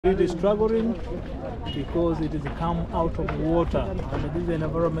It is struggling because it is come out of water, and this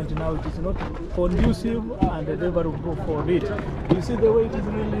environment now it is not conducive and favorable for it. You see the way it is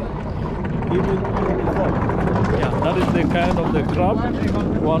really even before. Yeah, that is the kind of the crab.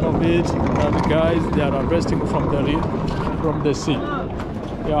 One of it that guys they are harvesting from the sea.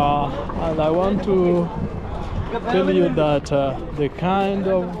 Yeah, and I want to tell you that the kind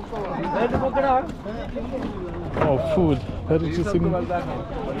of food that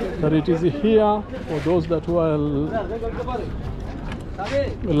it is here for those that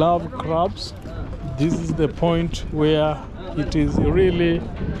love crabs. This is the point where it is really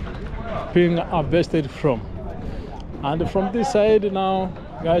being harvested from. And from this side now,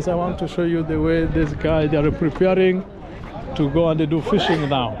 guys, I want to show you the way this guy they are preparing to go and do fishing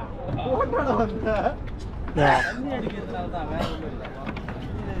now. Yeah.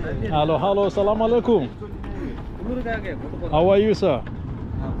 Hello, assalamu alaikum. How are you, sir?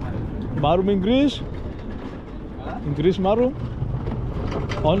 Marum English? English Marum?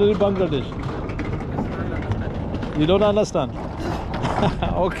 Only Bangladesh. You don't understand?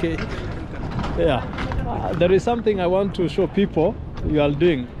 Okay. Yeah. There is something I want to show people you are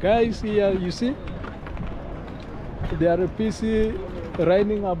doing. Guys, here you see? They are busy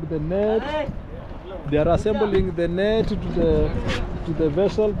lining up the net. They are assembling the net to the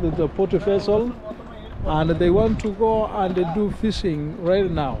vessel, to the port vessel. And they want to go and do fishing right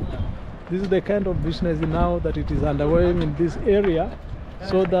now. This is the kind of business now that it is underway in this area,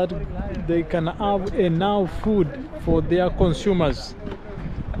 so that they can have enough food for their consumers.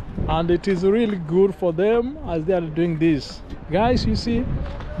 And it is really good for them as they are doing this. Guys, you see,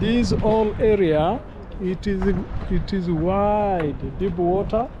 this whole area, it is wide, deep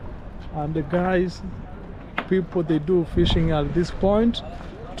water, and the guys, people, they do fishing at this point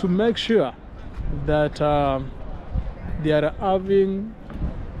to make sure that they are having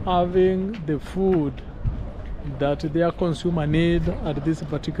the food that their consumer need at this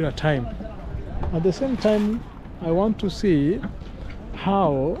particular time. At the same time, I want to see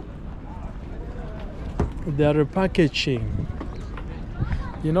how they are packaging.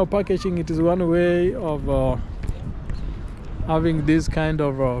 You know, packaging, it is one way of having this kind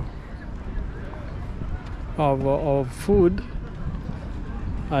of food.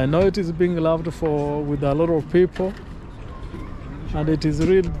 I know it is being loved with a lot of people, and it is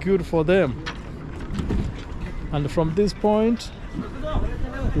really good for them. And from this point,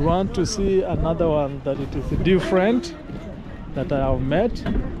 we want to see another one that it is different that I have met.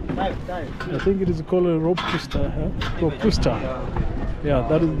 I think it is called a robusta. Robusta. Yeah,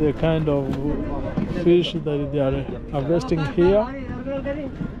 that is the kind of fish that they are harvesting here.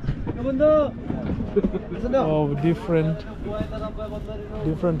 Of different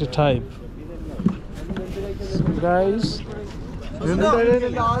type. So guys, now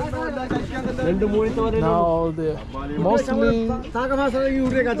mostly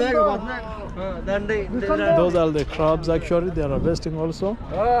those are the crabs. Actually, they are harvesting also,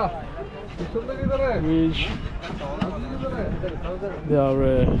 which they are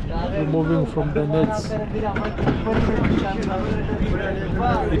removing from the nets.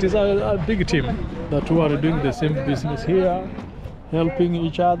 It is a big team that who are doing the same business here, helping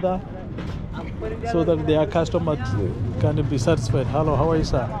each other so that their customers can be satisfied. Hello, how are you,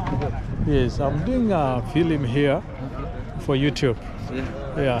 sir? Yes, I'm doing a film here for YouTube.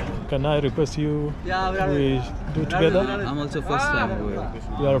 Yeah, can I request you we do together? I'm also first time doing.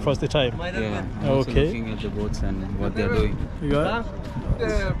 You are first time? Yeah. I'm okay. Also looking at the boats and what they're doing. You are?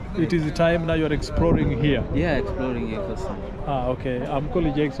 It is the time now you're exploring here. Yeah, exploring here first time. Okay. I'm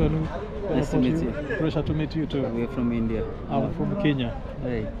calling Jackson. Nice to meet you. Pleasure to meet you too. We're from India. I'm from Kenya.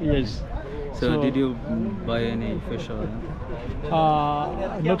 Hey. Yes. So did you buy any fish or anything?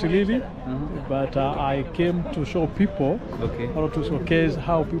 Not really, but I came to show people, or to showcase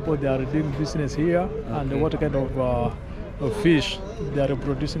how people they are doing business here, and what kind of fish they are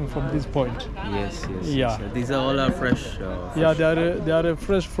producing from this point. Yes. Yeah. So these are all our fresh fish. Yeah, they are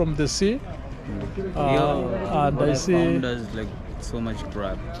fresh from the sea. And I see. Found as like so much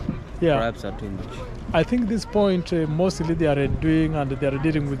crab. Yeah. Crabs are too much. I think this point mostly they are doing and they are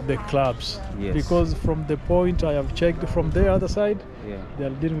dealing with the crabs. Yes. Because from the point I have checked from the other side, they are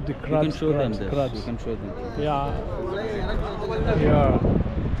dealing with the crabs. You can show them this. Crabs. You can show them. Yeah.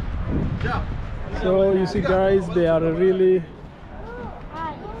 So you see, guys, they are really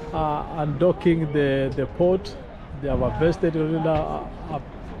undocking the pot. They have harvested really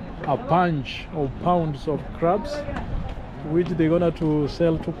a bunch of pounds of crabs, which they're gonna to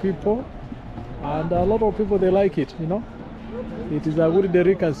sell to people, and a lot of people they like it. You know, it is a good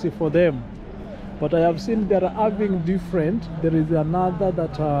delicacy for them. But I have seen they are having different. There is another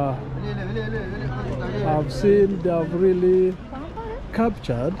that I've seen they have really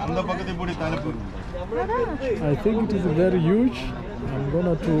captured. I think it is very huge. I'm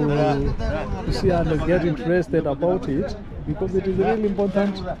gonna to see and get interested about it because it is really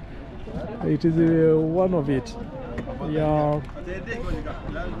important. It is one of it. Yeah.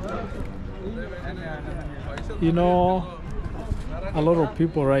 You know, a lot of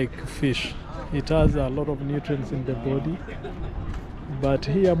people like fish. It has a lot of nutrients in the body. But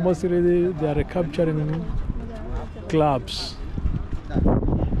here mostly they are capturing crabs.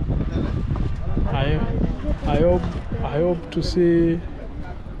 I hope to see.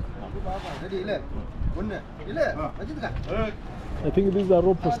 I think these are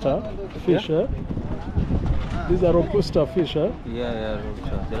robusta fish. Eh? These are robusta fish. Eh? Yeah,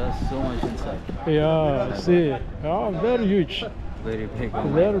 Robusta. There are so much inside. Yeah, see, yeah, very huge, Very big.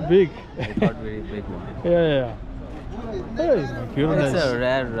 very big. I thought very big one. Yeah. Hey, my goodness. It's a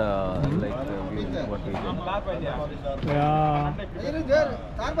rare, like view, what we did. Yeah.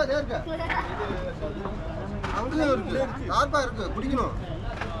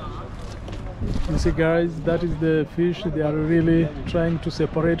 You see, guys, that is the fish they are really trying to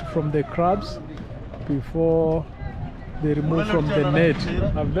separate from the crabs before they remove from the net.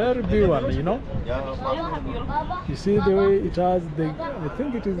 A very big one, you know. You see the way it has the, I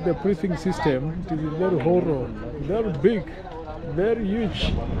think it is the breathing system. It is very hollow, very big, very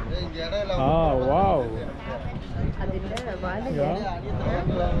huge. Ah, wow. Yeah.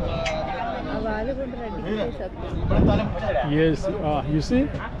 Yes, you see?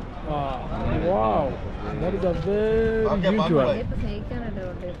 Wow, that is a very huge one.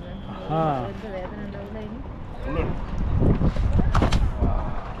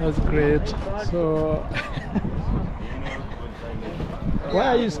 That's great. So, why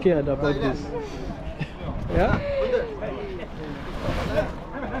are you scared about this? Yeah?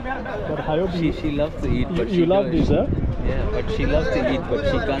 But I hope She loves to eat, but you love this, huh? Yeah, but she loves to eat, but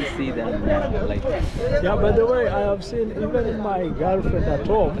she can't see them like. Yeah, by the way, I have seen even in my girlfriend at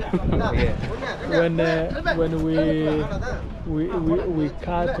home, Yeah. when we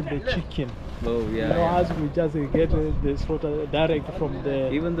cut the chicken. Oh yeah. You know, as we just get the sort of direct from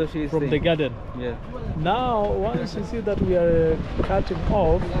the Even though she's from the garden. Yeah. Now, once you see that we are cutting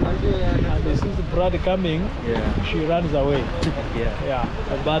off and this is blood coming, Yeah. she runs away. Yeah. Yeah,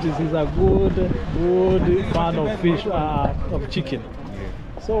 but this is a good fan of fish, of chicken.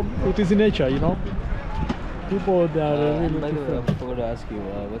 So it is nature, you know. People they are really By the way, I different. forgot to ask you,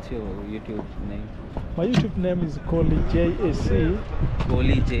 what's your YouTube name? My YouTube name is called JAC.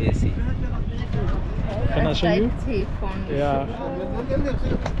 Kohli JAC. Can I show you? Yeah.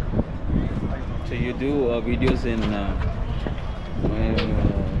 So you do videos in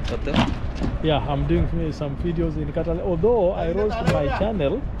Qatar? Yeah, I'm doing some videos in Qatar. Although I roast my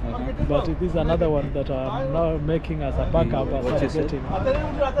channel, but it is another one that I'm now making as a backup. What is it?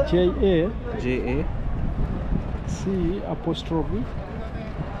 JAC JAC apostrophe.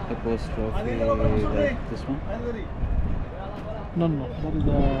 apostrophe like this one? No, that is a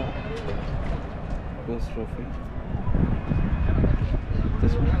Apostrophe.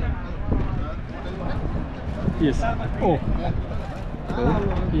 This one? yes. Oh,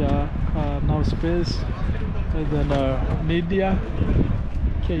 Oh. yeah. Now space and then media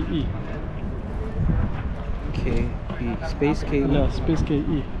KE. KE. Space KE. Yeah, space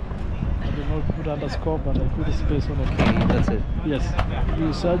KE. I don't know if you put underscore, but I put a space on it. KE, that's it. Yes.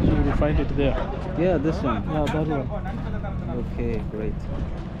 You search, you will find it there. Yeah, this one. Yeah, that one. Okay, great.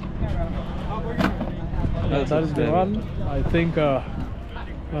 Yeah, that is the one. I think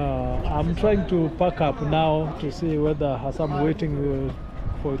I'm trying to pack up now to see whether I'm waiting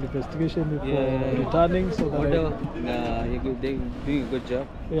for investigation for returning. So that Whatever. They're doing a good job.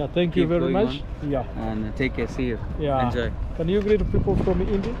 yeah, thank you Keep very going much. on. Yeah. And take care. See you. Yeah. Enjoy. Can you greet people from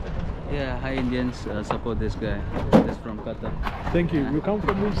India? Yeah, hi Indians, support this guy. He's from Qatar. Thank you. You come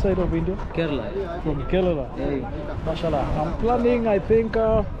from which side of India? Kerala. From Kerala. Hey, Mashallah. I'm planning, I think,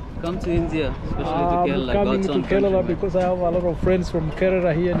 come to India, especially to I'm Kerala. coming God's to own Kerala country, because I have a lot of friends from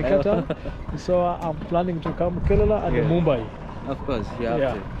Kerala here in Qatar. So I'm planning to come Kerala and Yeah. Mumbai. man. Of course, you have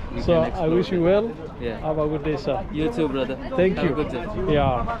Yeah. to. You So can I explore wish you it. well. Yeah. Have a good day, sir. You too, brother. Thank Have you. a good day.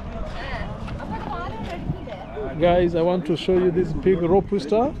 Yeah. Guys, I want to show you this big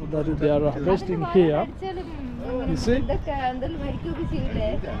robusta that they are harvesting here. You see?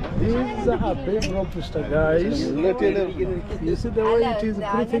 These are big robusta, guys. You see the way it is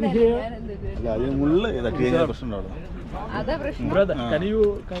breathing here? Brother, can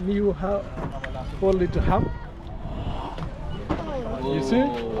you hold it half? You see?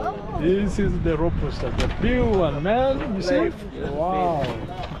 This is the robusta, the big one, man. You see? Wow.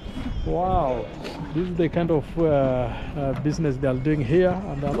 Wow. This is the kind of business they are doing here,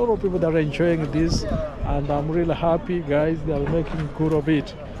 and a lot of people that are enjoying this, and I'm really happy, guys. They are making good of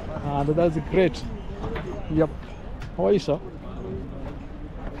it, and that's great. Yep. How are you, sir?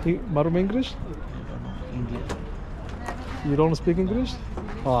 Marum English? You don't speak English?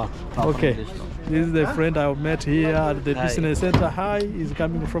 Ah, okay. This is the friend I met here at the business center. Hi, he's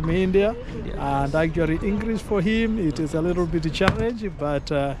coming from India, and actually English for him it is a little bit challenge,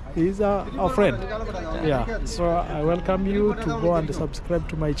 but he's a friend. Yeah, so I welcome you to go and subscribe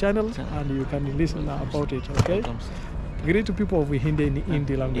to my channel, and you can listen about it. Okay. Greet to people of Hindi in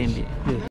Hindi language. Hindi. Yes.